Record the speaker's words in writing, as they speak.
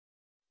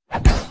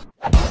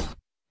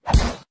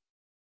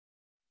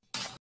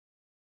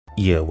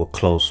Yeah, we're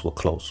close, we're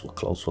close, we're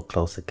close, we're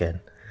close again.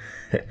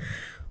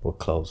 We're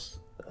close.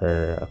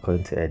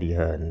 According to Eddie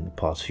Hearn, in the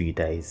past few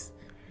days,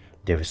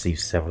 they've received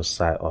several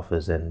site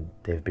offers and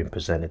they've been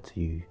presented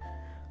to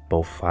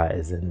both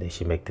fighters, and they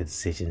should make the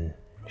decision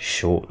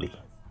shortly.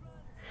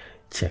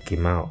 Check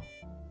him out.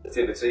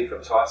 Activity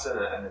from Tyson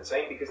and the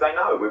team, because they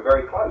know we're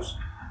very close.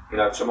 You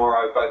know,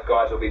 tomorrow both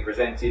guys will be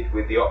presented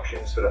with the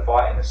options for the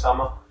fight in the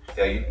summer.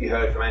 You know, you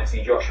heard from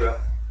Anthony Joshua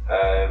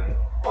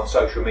on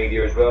social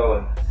media as well,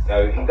 and you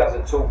know, he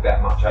doesn't talk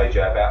that much,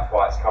 AJ, about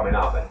fights coming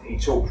up, and he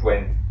talks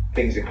when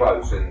things are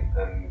close,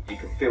 and you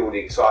can feel the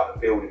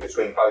excitement building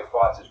between both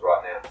fighters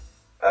right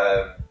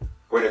now.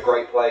 We're in a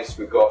great place.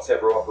 We've got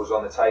several offers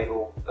on the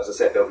table. As I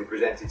said, they'll be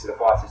presented to the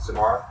fighters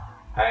tomorrow,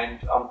 and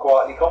I'm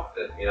quietly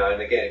confident. You know,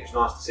 and again, it was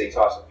nice to see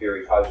Tyson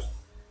Fury post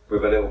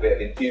with a little bit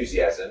of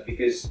enthusiasm,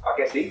 because I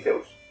guess he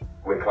feels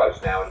we're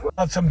close now as well.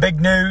 Had some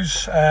big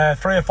news, 3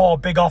 or 4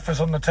 big offers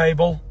on the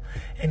table.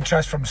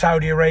 Interest from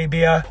Saudi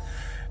Arabia,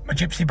 my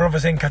gypsy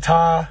brothers in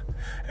Qatar,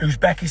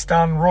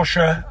 Uzbekistan,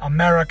 Russia,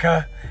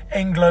 America,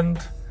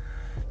 England.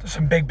 There's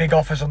some big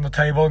offers on the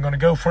table. I'm going to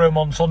go through them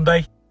on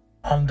Sunday,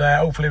 and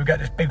hopefully we get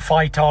this big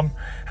fight on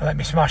and let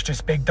me smash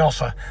this big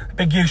dosser, a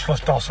big useless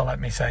dosser, let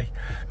me say,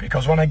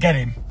 because when I get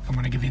him, I'm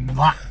going to give him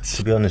that.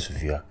 To be honest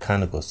with you, I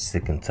kind of got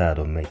sick and tired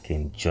of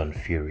making John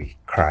Fury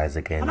cries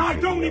again. And I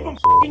don't even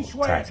f***ing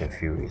swear. Tyson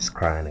Fury is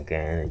crying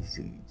again.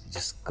 It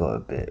just got a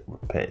bit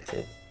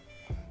repetitive.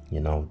 You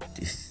know,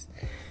 it's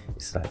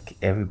like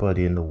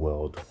everybody in the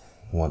world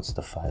wants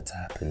the fight to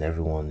happen.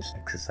 Everyone's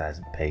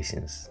exercising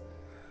patience,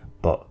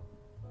 but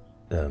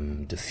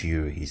the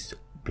Furies,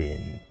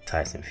 being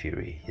Tyson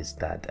Fury, his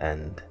dad,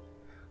 and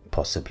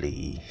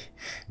possibly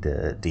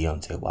the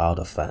Deontay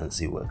Wilder fans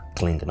who were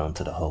clinging on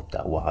to the hope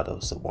that Wilder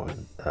was the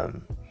one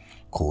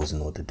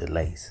causing all the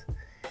delays.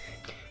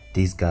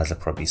 These guys are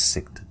probably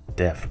sick to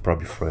death,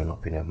 probably throwing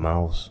up in their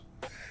mouths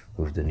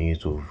with the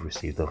news we've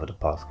received over the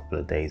past couple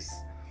of days.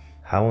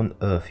 How on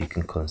earth you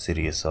can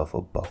consider yourself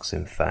a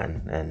boxing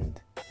fan and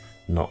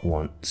not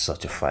want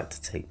such a fight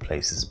to take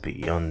place is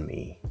beyond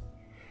me.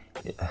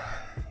 It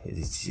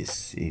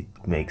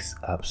makes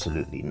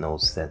absolutely no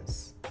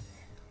sense.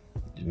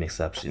 It makes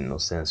absolutely no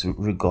sense,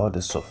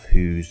 regardless of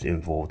who's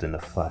involved in the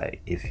fight.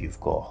 If you've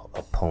got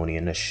a pony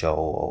in the show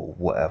or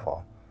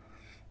whatever,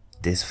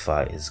 this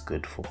fight is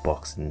good for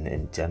boxing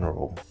in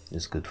general.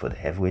 It's good for the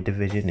heavyweight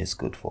division. It's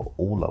good for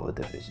all other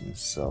divisions.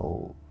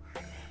 So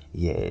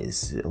yeah,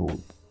 it's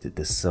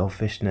the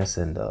selfishness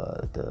and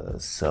the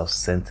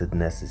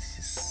self-centeredness is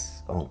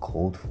just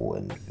uncalled for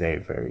and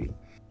very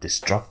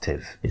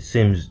destructive. It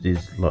seems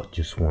this lot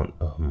just want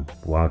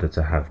Wilder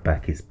to have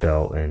back his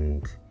belt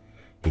and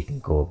he can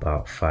go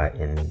about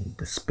fighting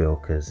the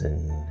Spilkers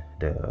and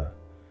the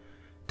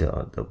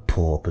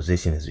poor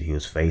opposition he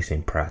was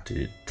facing prior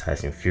to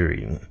Tyson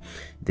Fury.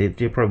 They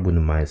probably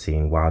wouldn't mind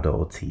seeing Wilder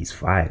Ortiz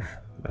 5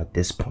 at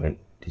this point.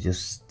 They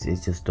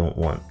just don't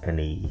want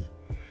any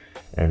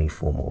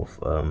form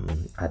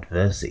of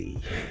adversity.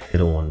 They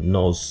don't want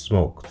no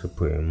smoke, to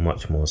put it in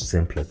much more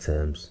simpler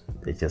terms.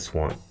 They just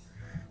want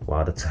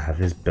Wilder to have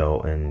his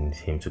belt and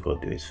him to go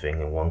do his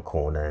thing in one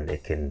corner, and they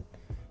can,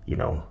 you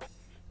know,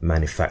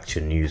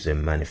 manufacture news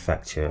and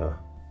manufacture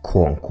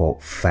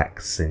quote-unquote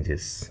facts and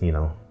just, you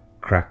know,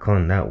 crack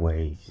on that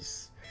way,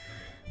 just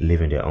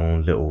living their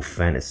own little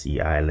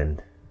fantasy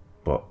island.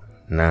 But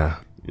nah,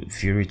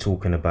 Fury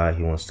talking about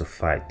he wants to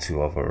fight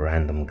 2 other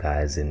random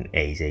guys and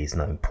AJ's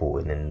not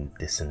important and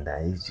this and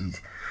that.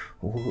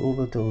 All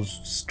of those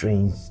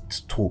strange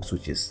talks,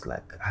 which is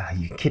like, are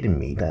you kidding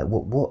me? Like,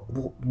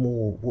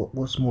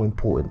 what's more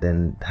important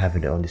than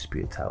having the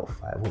undisputed title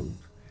fight?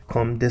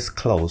 Come this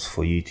close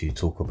for you to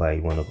talk about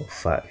you want to go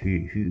fight.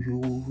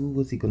 Who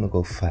was he gonna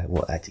go fight?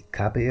 What,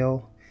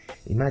 Cabello?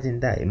 Imagine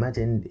that.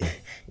 Imagine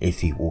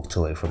if he walked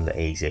away from the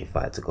AJ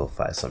fight to go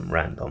fight some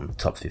random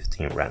top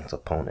 15 ranked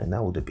opponent.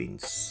 That would have been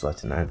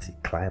such an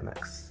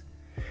anti-climax.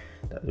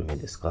 That would have been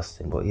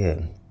disgusting. But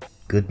yeah,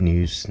 good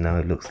news. Now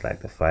it looks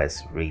like the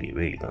fight's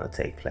really gonna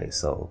take place.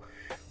 So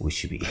we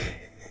should be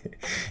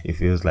it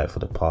feels like for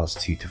the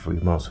past 2 to 3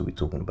 months we'll be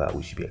talking about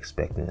we should be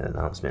expecting an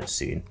announcement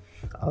soon.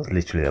 I was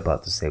literally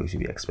about to say we should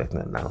be expecting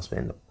an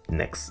announcement in the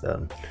next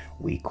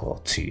week or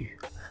 2.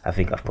 I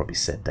think I've probably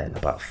said that in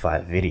about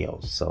 5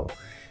 videos. So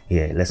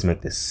yeah, let's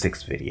make this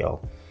 6th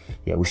video.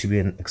 Yeah, we should be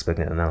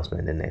expecting an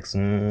announcement in the next,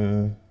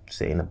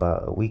 say in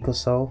about a week or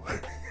so.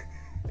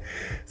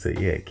 So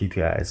yeah, keep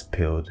your eyes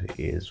peeled,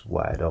 ears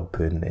wide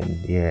open,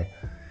 and yeah,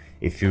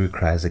 if Fury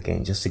cries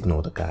again, just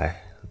ignore the guy.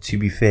 To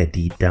be fair,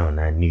 deep down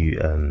I knew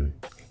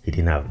he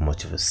didn't have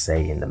much of a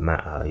say in the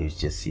matter. He was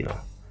just, you know,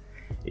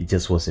 it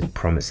just wasn't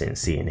promising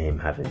seeing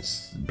him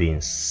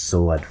being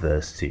so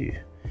adverse to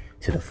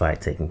the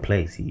fight taking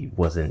place. He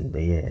wasn't,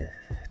 yeah,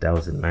 that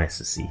wasn't nice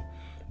to see.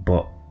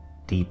 But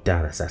deep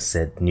down, as I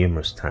said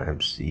numerous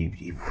times,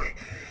 it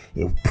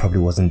probably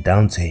wasn't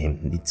down to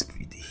him.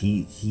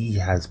 He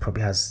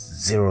probably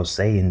has zero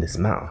say in this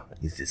matter.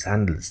 It's his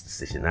handler's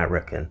decision, I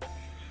reckon.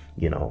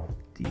 You know,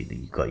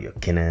 you got your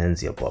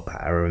Kinnans, your Bob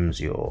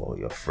Arams,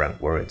 your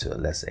Frank Warren to a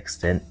lesser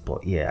extent.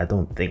 But yeah, I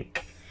don't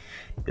think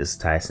was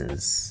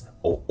Tyson's,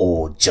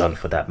 or John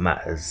for that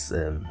matters.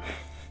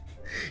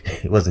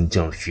 It wasn't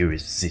John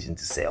Fury's decision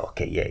to say,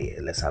 okay, yeah,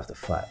 let's have the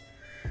fight.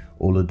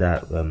 All of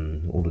that,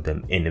 all of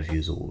them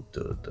interviews, all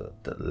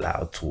the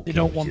loud talking, they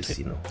don't want just,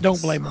 it. Don't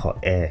blame them. Hot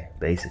air,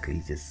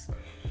 basically, just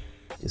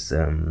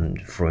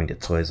throwing the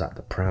toys out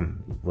the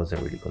pram. It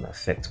wasn't really going to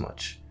affect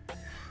much.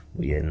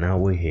 But yeah, now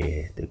we're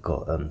here. They've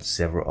got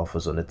several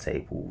offers on the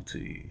table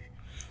to.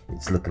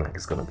 It's looking like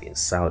it's going to be in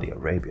Saudi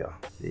Arabia.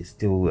 They're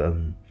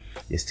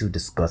still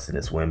discussing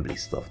this Wembley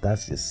stuff. That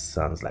just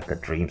sounds like a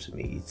dream to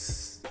me.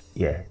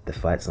 Yeah, the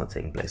fight's not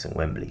taking place in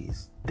Wembley.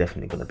 It's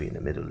definitely going to be in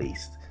the Middle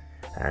East,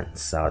 and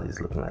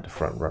Saudi's looking like the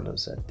front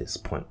runners at this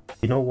point.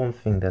 You know, one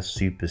thing that's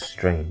super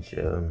strange.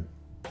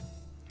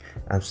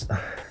 I'm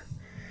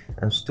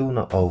still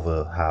not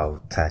over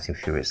how Tyson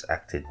Fury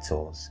acted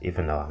towards,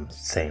 even though I'm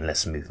saying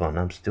let's move on,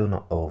 I'm still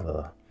not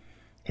over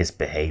his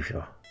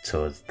behavior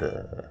towards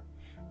the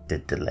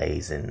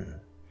delays and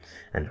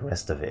the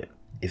rest of it.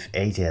 If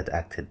AJ had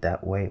acted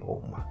that way,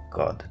 oh my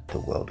god, the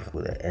world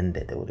would have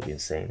ended. They would have been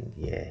saying,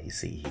 yeah, you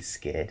see, he's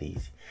scared, he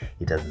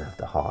doesn't have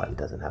the heart, he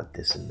doesn't have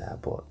this and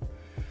that. But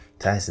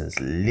Tyson's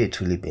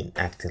literally been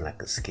acting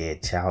like a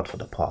scared child for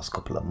the past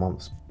couple of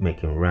months,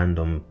 making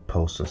random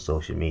posts on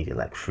social media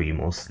like 3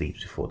 more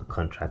sleeps before the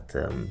contract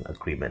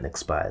agreement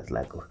expires.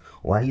 Like,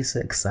 why are you so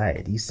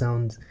excited? You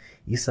sound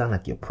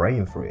like you're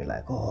praying for it.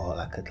 Like, oh,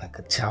 like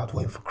a child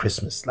waiting for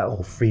Christmas. Like,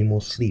 oh, 3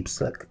 more sleeps.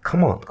 Like,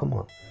 come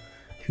on.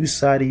 Whose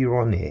side are you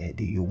on here?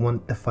 Do you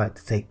want the fight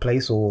to take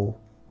place or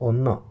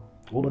not?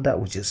 All of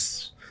that was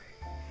just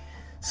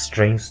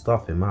strange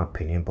stuff in my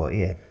opinion. But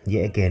yeah,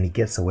 yet again, he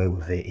gets away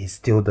with it. He's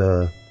still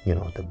the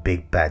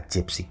big bad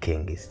gypsy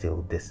king. He's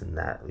still this and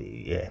that.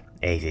 Yeah,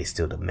 AJ's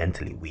still the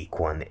mentally weak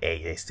one.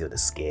 AJ's still the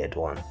scared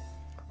one,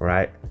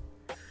 right?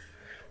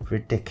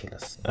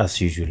 Ridiculous. As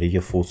usual, leave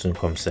your thoughts in the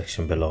comment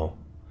section below.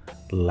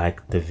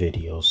 Like the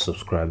video,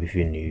 subscribe if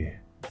you're new,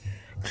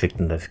 click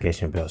the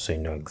notification bell so you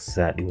know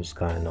exactly what's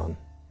going on.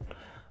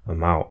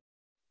 I'm out.